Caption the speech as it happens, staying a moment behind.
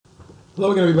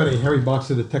Hello again, everybody. Harry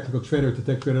Boxer, the technical trader at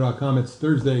thetechtrader.com. It's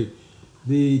Thursday,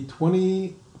 the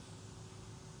 20th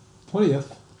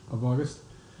of August.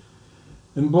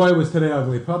 And boy, was today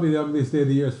ugly. Probably the ugliest day of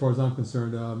the year as far as I'm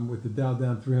concerned, with the Dow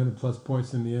down 300 plus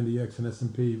points and the NDX and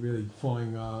S&P really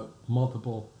falling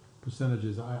multiple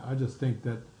percentages. I just think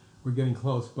that we're getting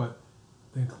close, but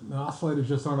the oscillators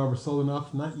just aren't oversold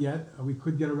enough. Not yet. We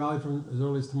could get a rally from as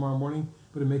early as tomorrow morning,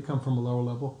 but it may come from a lower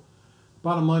level.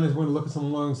 Bottom line is we're going to look at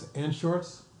some longs and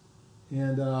shorts.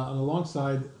 And on the long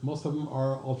side, most of them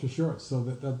are ultra shorts. So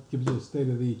that gives you a state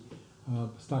of the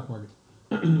stock market.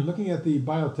 Looking at the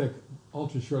biotech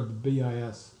ultra short, the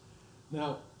BIS.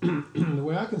 Now, the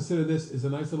way I consider this is a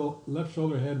nice little left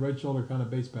shoulder head, right shoulder kind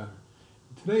of base pattern.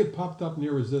 Today it popped up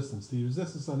near resistance. The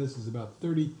resistance on this is about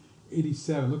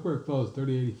 30.87. Look where it closed,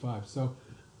 30.85. So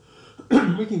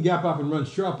we can gap up and run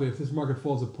sharply if this market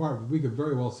falls apart. We could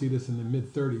very well see this in the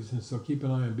mid-30s, and so keep an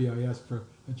eye on BIS for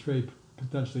a trade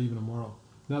potentially even tomorrow.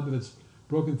 Now that it's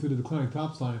broken through the declining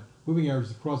top line, moving average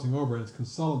is crossing over and it's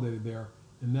consolidated there,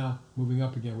 and now moving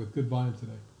up again with good volume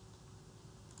today.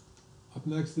 Up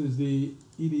next is the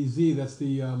EDZ. That's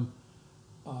the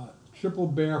triple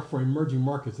bear for emerging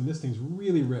markets, and this thing's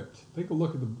really ripped. Take a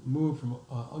look at the move from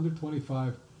under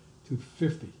 25 to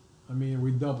 50. I mean,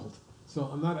 we doubled. So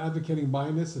I'm not advocating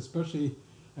buying this, especially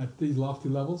at these lofty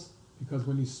levels, because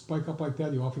when you spike up like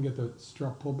that, you often get the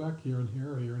sharp pullback here and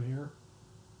here, here and here.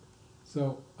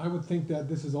 So I would think that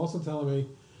this is also telling me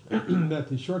that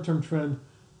the short-term trend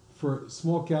for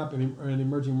small cap and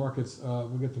emerging markets,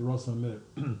 we'll get to the rest in a minute,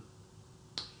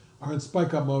 are in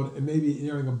spike up mode and maybe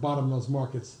nearing a bottom of those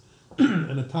markets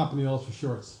and a top in the ultra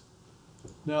shorts.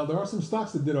 Now there are some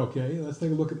stocks that did okay. Let's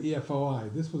take a look at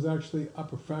EFOI. This was actually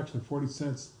up a fraction, 40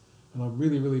 cents on a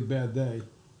really, really bad day.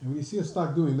 And when you see a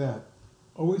stock doing that,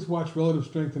 always watch relative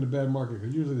strength in a bad market,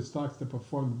 because usually the stocks that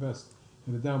perform the best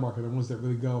in the down market are the ones that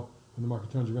really go when the market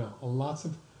turns around. Lots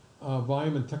of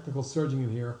volume and technical surging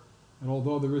in here, and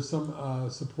although there is some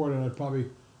support, and I'd probably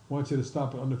want you to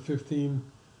stop at under 15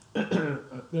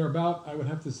 thereabout, I would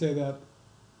have to say that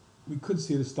we could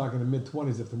see the stock in the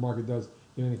mid-20s if the market does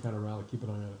get any kind of rally. Keep an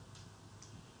eye on it.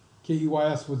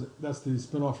 KEYS, that's the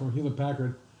spinoff from Hewlett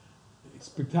Packard.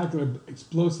 Spectacular,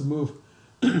 explosive move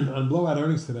on blowout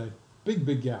earnings today.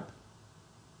 Big gap.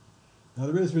 Now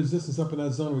there is resistance up in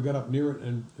that zone. We got up near it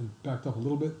and backed up a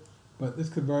little bit, but this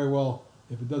could very well,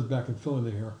 if it does back and fill into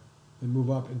here, then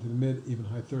move up into the mid, even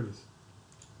high 30s.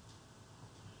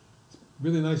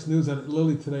 Really nice news on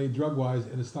Lilly today, drug-wise,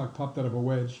 and the stock popped out of a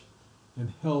wedge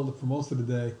and held for most of the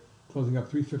day, closing up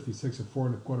 356 or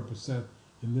 4.25%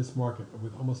 in this market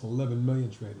with almost 11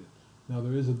 million traded. Now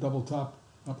there is a double top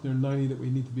up near 90 that we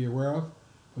need to be aware of,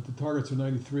 but the targets are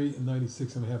 93 and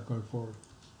 96.5 going forward.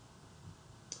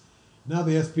 Now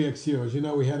the SPXU. As you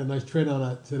know, we had a nice trade on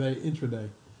it today,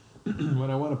 intraday. What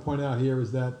I want to point out here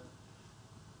is that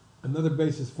another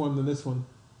base is formed in this one.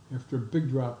 After a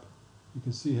big drop, you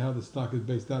can see how the stock is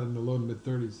based out in the low to mid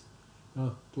 30s.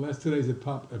 Now, the last 2 days it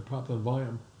popped on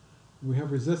volume. We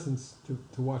have resistance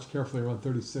to watch carefully around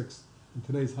 36, and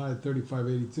today's high at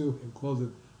 35.82 and close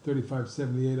at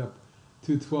 35.78 up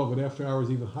 212, but after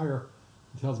hours even higher.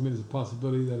 It tells me there's a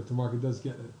possibility that if the market does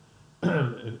get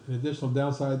an additional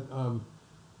downside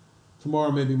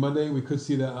tomorrow, maybe Monday, we could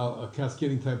see that a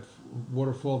cascading type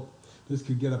waterfall. This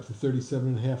could get up to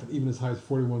 37.5 and even as high as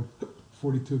 41,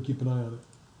 42. Keep an eye on it.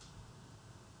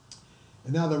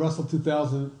 And now the Russell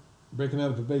 2000 breaking out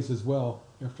of the base as well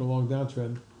after a long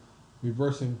downtrend,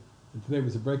 reversing. And today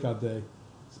was a breakout day,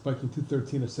 spiking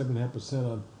 213 or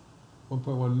 7.5% on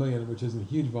 1.1 million, which isn't a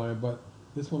huge volume, but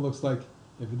this one looks like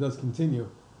if it does continue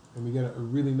and we get a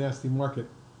really nasty market,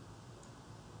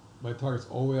 my target's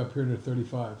all the way up here near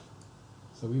 35.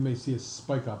 So we may see a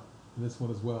spike up in this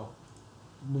one as well.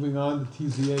 Moving on to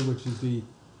TZA, which is the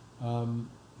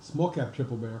small cap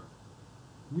triple bear,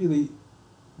 really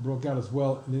broke out as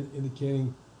well,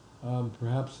 indicating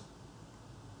perhaps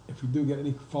if we do get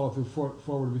any follow through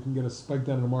forward, we can get a spike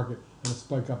down in the market and a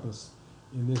spike up in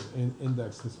this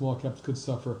index. The small caps could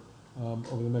suffer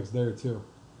over the next day or two.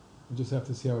 We'll just have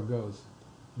to see how it goes.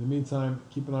 In the meantime,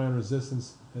 keep an eye on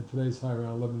resistance at today's high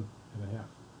around 11.5.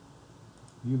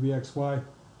 UVXY,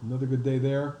 another good day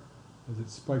there as it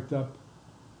spiked up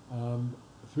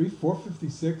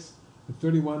 456 to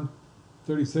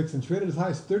 31.36 and traded as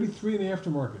high as 33 in the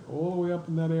aftermarket, all the way up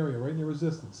in that area, right near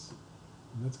resistance.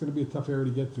 And that's going to be a tough area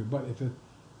to get through. But if it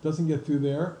doesn't get through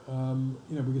there,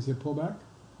 we can see a pullback.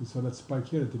 We saw that spike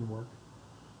here that didn't work.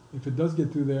 If it does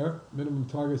get through there, minimum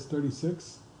target is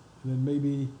 36, and then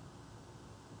maybe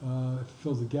if it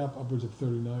fills the gap, upwards of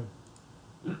 39.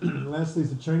 Lastly is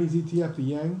the Chinese ETF, the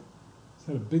Yang. It's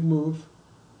had a big move.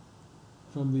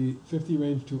 from the 50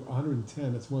 range to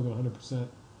 110. That's more than 100%.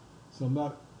 So I'm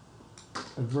not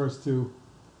adverse to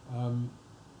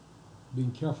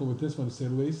being careful with this one, to say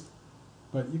the least.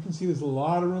 But you can see there's a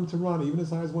lot of room to run, even as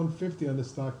high as 150 on this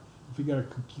stock, if we get a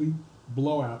complete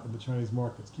blowout of the Chinese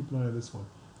markets. Keep an eye on this one.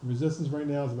 The resistance right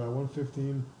now is about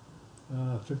 115,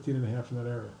 15 and a half in that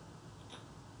area.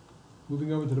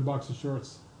 Moving over to the box of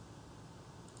shorts.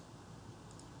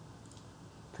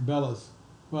 Cabela's.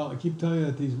 Well, I keep telling you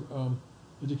that these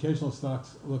educational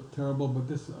stocks look terrible, but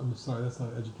this, I'm sorry, that's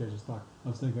not an educational stock. I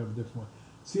was thinking of a different one.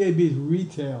 CAB is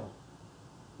retail,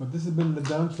 but this has been in the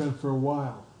downtrend for a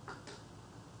while.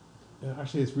 And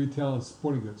actually, it's retail and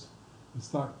sporting goods. The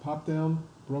stock popped down,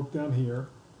 broke down here.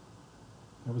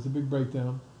 That was a big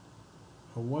breakdown.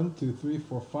 A 1, 2, 3,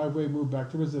 4, 5-way move back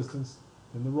to resistance,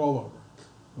 then the rollover.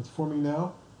 What's forming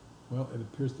now? Well, it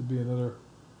appears to be another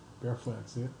bear flag.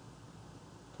 See it?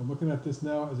 If I'm looking at this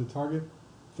now as a target,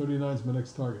 39 is my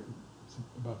next target. It's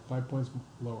about 5 points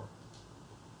lower.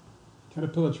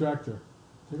 Caterpillar tractor.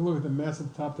 Take a look at the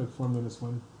massive top that formed on this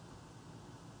one.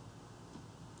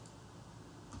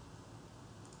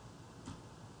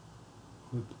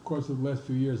 Over the course of the last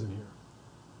few years in here.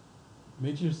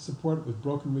 Major support was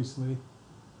broken recently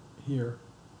here,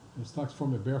 and the stock's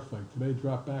formed a bear flag. Today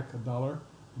dropped back $1. It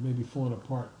may be falling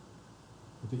apart.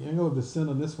 But the angle of descent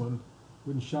on this one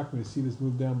wouldn't shock me to see this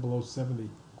move down below 70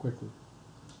 quickly.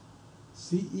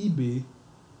 CEB,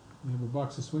 we have a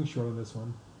box of swing short on this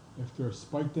one. After a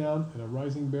spike down and a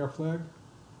rising bear flag,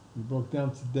 we broke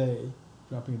down today,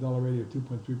 dropping $1.80 or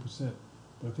 2.3%.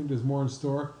 But I think there's more in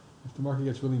store. If the market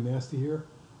gets really nasty here,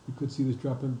 we could see this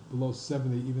dropping below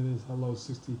 70, even as low as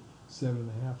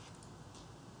 67.5.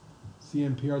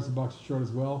 CNPR is a box of short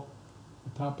as well.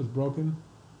 The top is broken.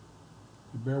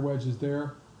 The bear wedge is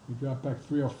there. We dropped back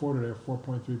 304 today, or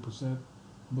 4.3%. I'm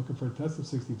looking for a test of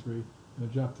 63, and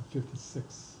it dropped to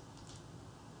 56.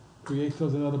 Criteo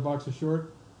is another box of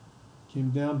short. Came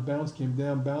down, bounced,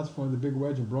 formed a big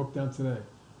wedge, and broke down today,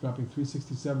 dropping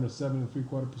 367 or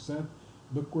 7.75%.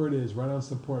 Look where it is, right on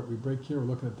support. We break here, we're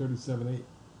looking at 37.8.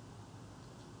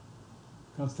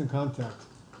 Constant Contact.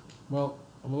 Well,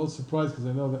 I'm a little surprised because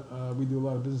I know that we do a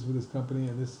lot of business with this company,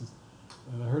 and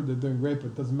I heard they're doing great, but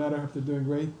it doesn't matter if they're doing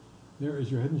great. There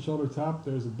is your head and shoulder top.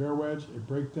 There's a bear wedge, a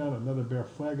breakdown, another bear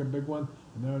flag, a big one,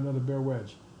 and now another bear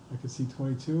wedge. I could see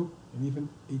 22 and even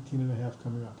 18.5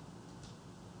 coming up.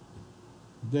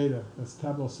 Data, that's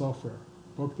Tableau software.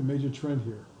 Broke the major trend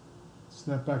here.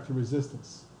 Snap back to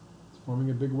resistance. It's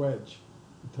forming a big wedge.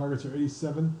 The targets are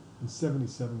 87 and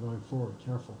 77 going forward.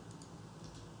 Careful.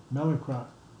 MNK.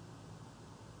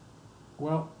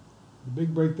 Well, the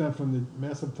big breakdown from the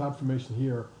massive top formation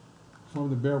here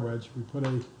formed the bear wedge. We put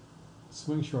a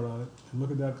swing short on it, and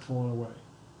look at that falling away.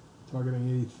 Targeting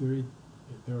 83,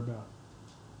 thereabout.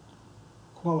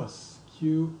 Qualis,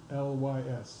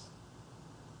 QLYS.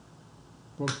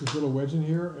 Broke this little wedge in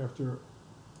here after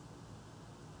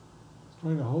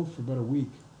trying to hold for about a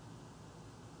week.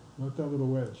 Not that little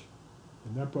wedge.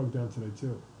 And that broke down today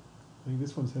too. I think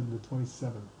this one's headed to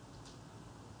 27.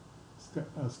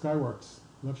 Skyworks,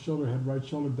 left shoulder, head, right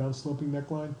shoulder, down sloping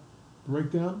neckline.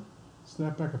 Breakdown,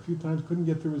 snap back a few times, couldn't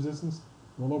get through resistance,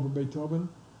 roll over Beethoven.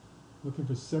 Looking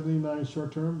for 79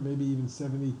 short term, maybe even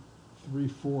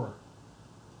 73.4.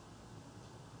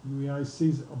 URI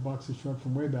sees a box of short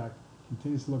from way back,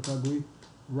 continues to look ugly,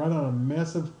 right on a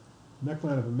massive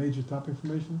neckline of a major topping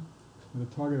formation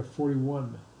with a target of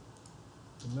 41.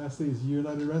 And lastly is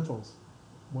United Rentals,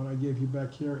 one I gave you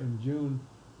back here in June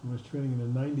when it was trading in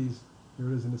the 90s. Here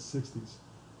it is in the 60s.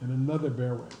 And another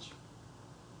bear wedge.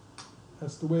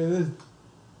 That's the way it is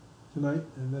tonight,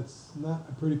 and that's not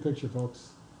a pretty picture,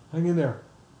 folks. Hang in there.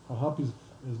 I'll help you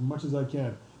as much as I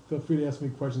can. Feel free to ask me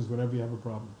questions whenever you have a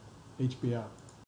problem. HB out.